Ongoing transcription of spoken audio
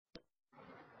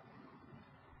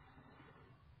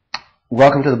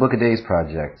Welcome to the Book of Days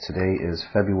Project. Today is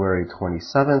February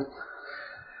 27th.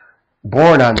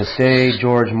 Born on this day,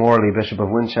 George Morley, Bishop of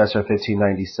Winchester,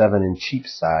 1597, in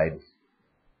Cheapside.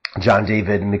 John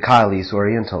David Michaelis,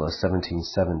 Orientalist,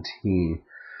 1717.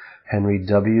 Henry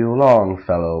W.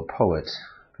 Longfellow, poet,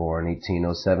 born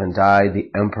 1807, died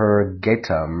the Emperor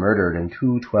Geta, murdered in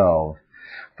 212.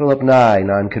 Philip Nye,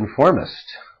 nonconformist,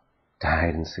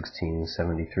 died in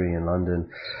 1673 in London.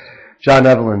 John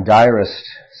Evelyn, diarist,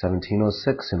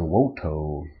 1706 in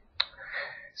Woto.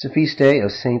 It's a feast day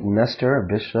of Saint Nestor, a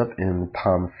bishop in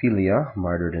Pamphylia,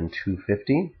 martyred in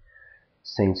 250.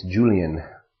 Saints Julian,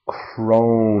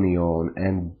 Cronion,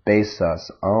 and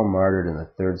Besas, all martyred in the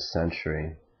 3rd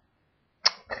century.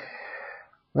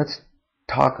 Let's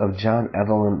talk of John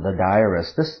Evelyn, the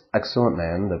diarist. This excellent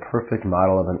man, the perfect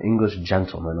model of an English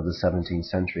gentleman of the 17th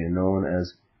century, known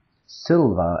as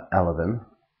Silva Evelyn,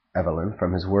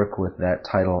 from his work with that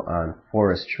title on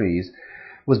forest trees,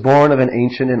 was born of an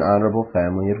ancient and honorable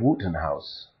family at Wootton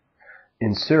House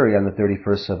in Surrey on the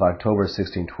 31st of October,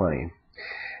 1620.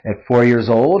 At 4 years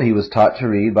old, he was taught to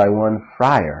read by one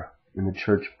friar in the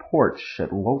church porch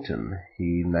at Wootton.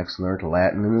 He next learnt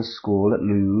Latin in his school at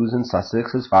Lewes in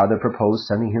Sussex. His father proposed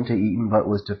sending him to Eton, but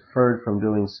was deferred from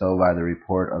doing so by the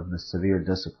report of the severe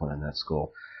discipline in that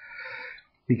school.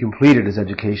 He completed his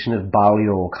education at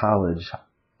Balliol College,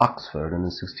 Oxford, and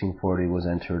in 1640 was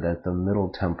entered at the Middle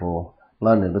Temple,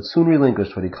 London, but soon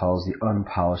relinquished what he calls the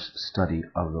unpolished study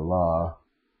of the law.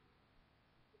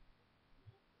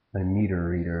 My meter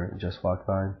reader just walked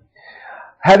by.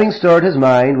 Having stored his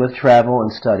mind with travel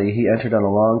and study, he entered on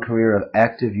a long career of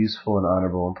active, useful, and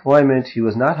honorable employment. He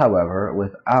was not, however,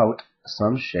 without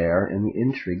some share in the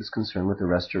intrigues concerned with the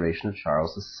restoration of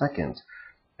Charles II,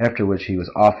 after which he was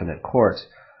often at court.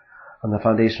 On the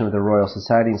foundation of the Royal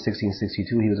Society in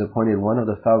 1662, he was appointed one of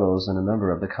the fellows and a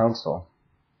member of the council.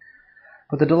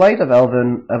 But the delight of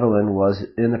Evelyn was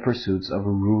in the pursuits of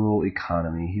rural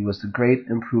economy. He was the great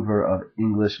improver of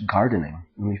English gardening.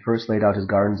 When he first laid out his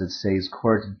gardens at Sayes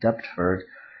Court, Deptford,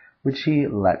 which he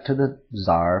let to the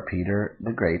Tsar Peter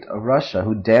the Great of Russia,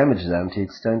 who damaged them to the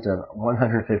extent of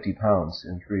 £150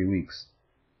 in 3 weeks.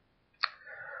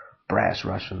 Brash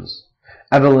Russians.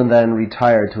 Evelyn then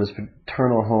retired to his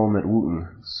paternal home at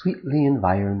Wootton, sweetly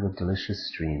environed with delicious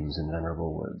streams and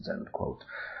venerable woods, end quote.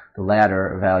 The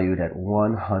latter valued at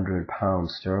 £100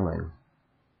 sterling.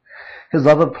 His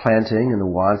love of planting and the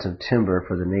want of timber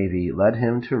for the navy led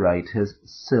him to write his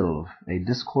Sylve, a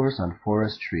discourse on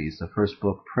forest trees, the first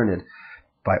book printed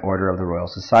by order of the Royal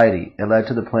Society. It led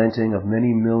to the planting of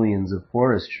many millions of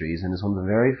forest trees and is one of the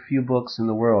very few books in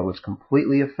the world which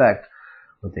completely effect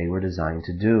what they were designed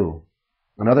to do.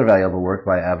 Another valuable work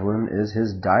by Evelyn is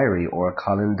his diary, or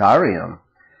calendarium,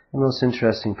 the most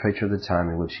interesting picture of the time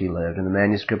in which he lived, and the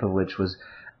manuscript of which was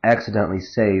accidentally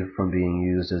saved from being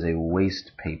used as a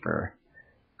waste paper.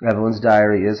 Evelyn's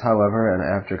diary is, however, an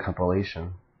after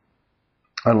compilation,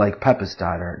 unlike Pepys'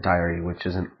 diary, which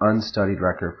is an unstudied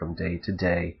record from day to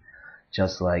day,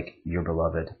 just like your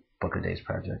beloved Book of Days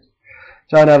Project.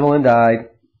 John Evelyn died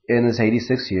in his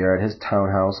 86th year at his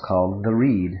townhouse called The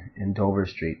Reed in Dover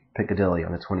Street, Piccadilly,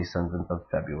 on the 27th of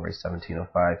February,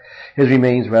 1705. His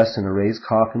remains rest in a raised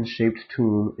coffin-shaped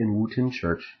tomb in Wootton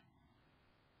Church,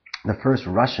 the first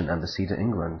Russian embassy to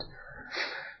England.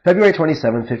 February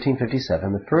 27,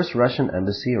 1557, the first Russian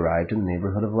embassy arrived in the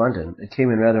neighborhood of London. It came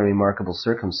in rather remarkable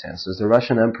circumstances. The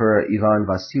Russian Emperor Ivan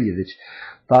Vasilievich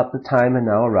thought the time had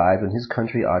now arrived when his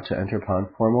country ought to enter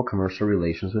upon formal commercial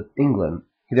relations with England.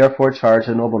 He therefore charged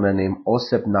a nobleman named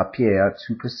Osip Napier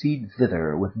to proceed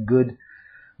thither with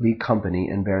goodly company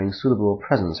and bearing suitable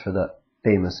presents for the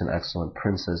famous and excellent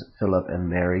Princes Philip and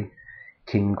Mary,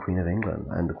 King and Queen of England,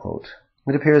 end quote.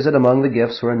 It appears that among the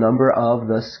gifts were a number of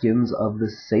the skins of the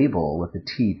sable, with the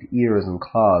teeth, ears, and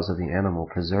claws of the animal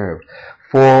preserved,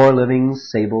 4 living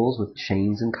sables with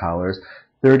chains and collars,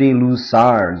 30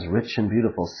 lusarns, rich and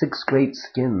beautiful, 6 great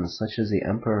skins, such as the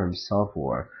Emperor himself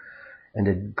wore, and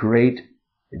a great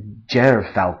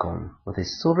gerfalcon with a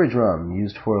silver drum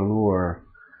used for a lure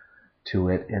to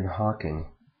it in hawking.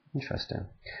 Interesting.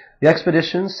 The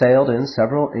expedition sailed in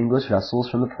several English vessels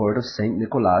from the port of St.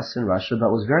 Nicholas in Russia,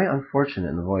 but was very unfortunate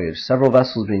in the voyage, several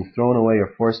vessels being thrown away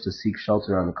or forced to seek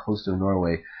shelter on the coast of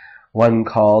Norway. One,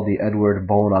 called the Edward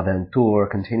Bonaventure,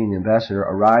 containing the ambassador,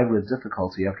 arrived with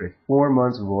difficulty after a 4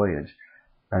 months voyage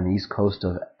on the east coast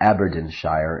of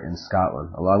Aberdeenshire in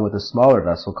Scotland, along with a smaller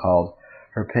vessel called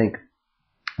Her Pink.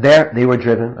 There they were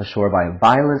driven ashore by a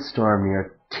violent storm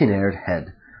near Kinnaird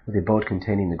Head, with a boat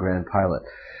containing the Grand Pilot,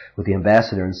 with the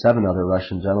ambassador and 7 other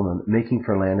Russian gentlemen, making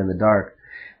for land in the dark.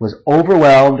 was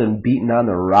overwhelmed and beaten on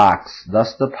the rocks.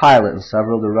 Thus the pilot and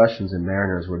several of the Russians and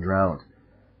mariners were drowned.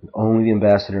 And only the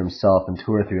ambassador himself and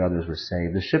 2 or 3 others were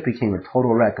saved. The ship became a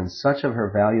total wreck, and such of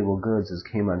her valuable goods as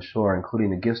came on shore,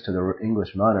 including the gifts to the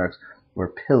English monarchs,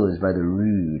 were pillaged by the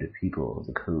rude people of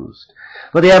the coast.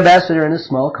 But the ambassador and his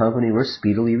small company were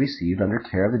speedily received under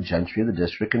care of the gentry of the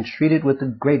district and treated with the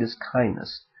greatest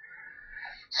kindness.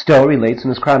 Stowe relates in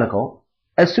his chronicle,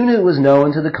 "As soon as it was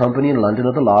known to the company in London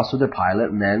of the loss of their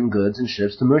pilot, men, goods, and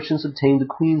ships, the merchants obtained the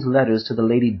Queen's letters to the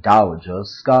Lady Dowager of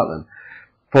Scotland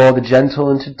for the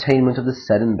gentle entertainment of the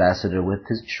said ambassador with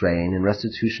his train and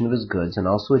restitution of his goods, and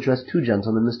also addressed 2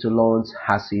 gentlemen, Mr. Lawrence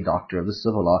Hassey, Doctor of the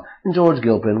Civil Law, and George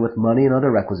Gilpin, with money and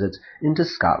other requisites, into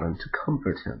Scotland to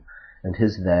comfort him, and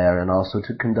his there, and also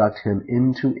to conduct him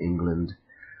into England."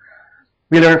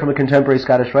 We learn from a contemporary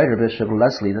Scottish writer, Bishop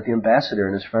Leslie, that the ambassador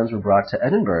and his friends were brought to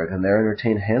Edinburgh, and there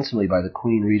entertained handsomely by the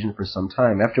Queen Regent for some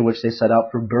time, after which they set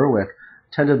out for Berwick,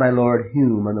 attended by Lord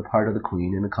Hume on the part of the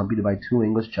Queen, and accompanied by 2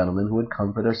 English gentlemen who had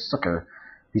come for their succour,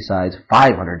 besides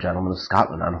 500 gentlemen of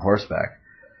Scotland on horseback.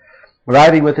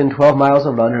 Arriving within 12 miles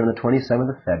of London on the 27th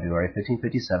of February,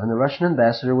 1557, the Russian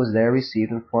ambassador was there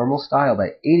received in formal style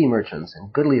by 80 merchants in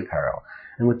goodly apparel,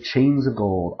 and with chains of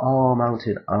gold, all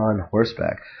mounted on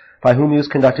horseback, by whom he was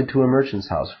conducted to a merchant's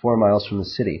house 4 miles from the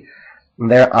city,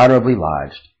 and there honorably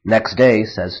lodged. Next day,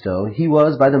 says Stowe, he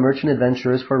was by the merchant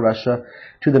adventurers for Russia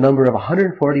to the number of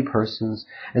 140 persons,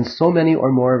 and so many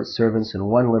or more servants in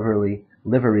one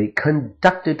livery,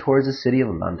 conducted towards the city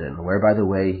of London, where by the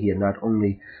way he had not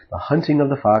only the hunting of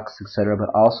the fox, etc.,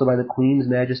 but also by the Queen's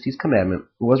Majesty's commandment,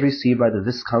 was received by the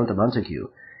Viscount of Montague,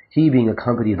 he being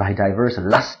accompanied by divers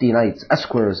lusty knights,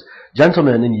 esquires,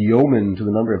 gentlemen, and yeomen, to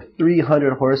the number of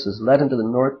 300 horses, led into the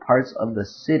north parts of the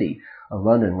city of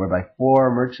London, whereby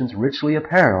 4 merchants richly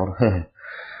apparelled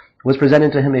was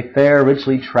presented to him a fair,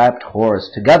 richly trapped horse,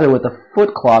 together with a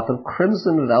footcloth of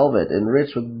crimson velvet,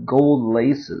 enriched with gold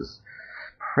laces.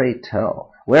 Pray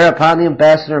tell. Whereupon the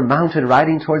ambassador mounted,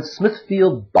 riding towards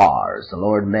Smithfield Bars. The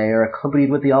Lord Mayor,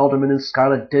 accompanied with the aldermen in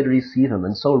scarlet, did receive him,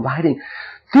 and so riding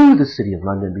through the city of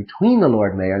London, between the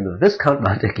Lord Mayor and the Viscount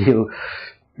Montague,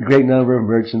 a great number of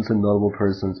merchants and notable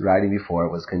persons riding before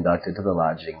was conducted to the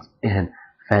lodgings in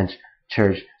Fench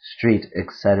Church Street,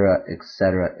 etc.,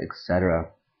 etc., etc.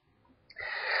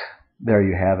 There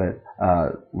you have it.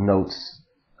 Notes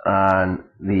on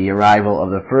the arrival of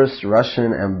the first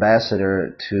Russian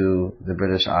ambassador to the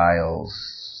British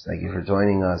Isles. Thank you for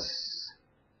joining us.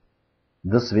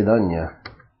 До свидания.